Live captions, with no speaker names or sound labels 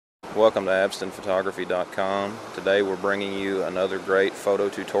Welcome to AbstonPhotography.com. Today we're bringing you another great photo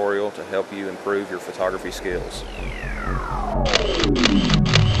tutorial to help you improve your photography skills.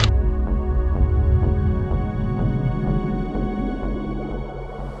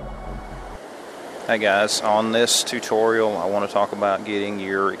 Hey guys, on this tutorial I want to talk about getting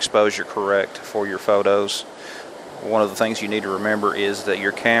your exposure correct for your photos. One of the things you need to remember is that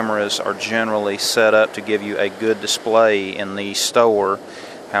your cameras are generally set up to give you a good display in the store.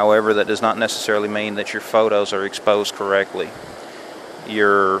 However, that does not necessarily mean that your photos are exposed correctly.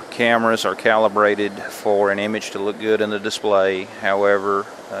 Your cameras are calibrated for an image to look good in the display. However,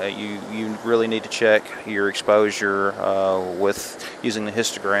 you really need to check your exposure with using the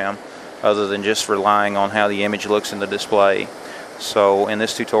histogram, other than just relying on how the image looks in the display. So in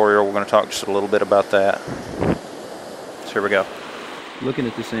this tutorial we're going to talk just a little bit about that. So here we go. Looking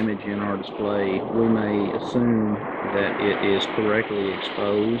at this image in our display, we may assume that it is correctly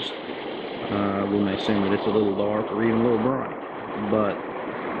exposed. We may assume that it's a little dark or even a little bright, but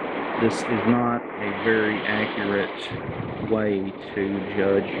this is not a very accurate way to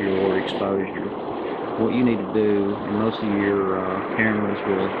judge your exposure. What you need to do, and most of your cameras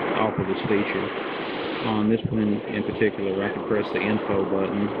will offer this feature. On this one in particular, I can press the info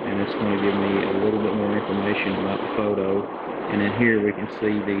button and it's going to give me a little bit more information about the photo. And then here we can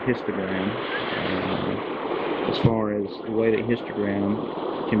see the histogram. As far as the way that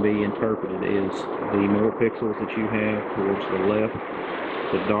histogram can be interpreted is the more pixels that you have towards the left,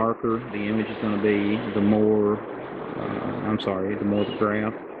 the darker the image is going to be, the more the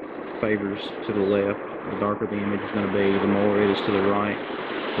graph favors to the left, the darker the image is going to be, the more it is to the right,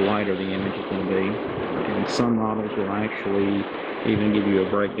 the lighter the image is going to be. And some models will actually even give you a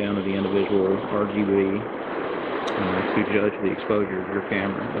breakdown of the individual RGB to judge the exposure of your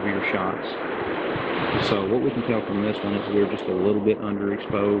camera, of your shots. So what we can tell from this one is we're just a little bit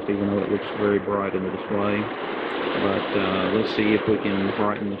underexposed, even though it looks very bright in the display. But let's see if we can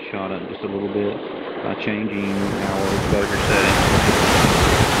brighten the shot up just a little bit by changing our exposure settings.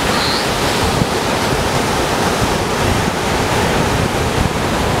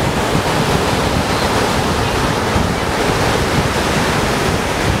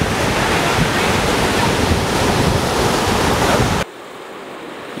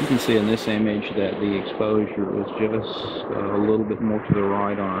 You can see in this image that the exposure is just a little bit more to the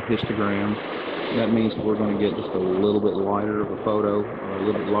right on our histogram. That means we're going to get just a little bit lighter of a photo, or a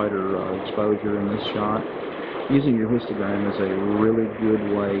little bit lighter exposure in this shot. Using your histogram is a really good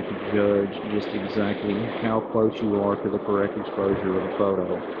way to judge just exactly how close you are to the correct exposure of the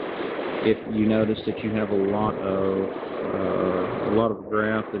photo. If you notice that you have a lot of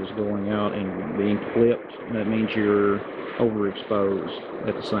graph that is going out and being clipped, that means you're overexposed.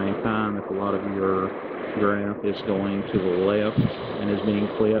 At the same time, if a lot of your graph is going to the left and is being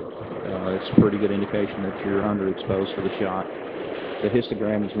clipped, it's a pretty good indication that you're underexposed for the shot. The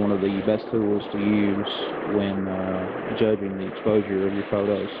histogram is one of the best tools to use when judging the exposure of your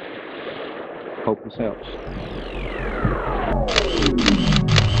photos. Hope this helps.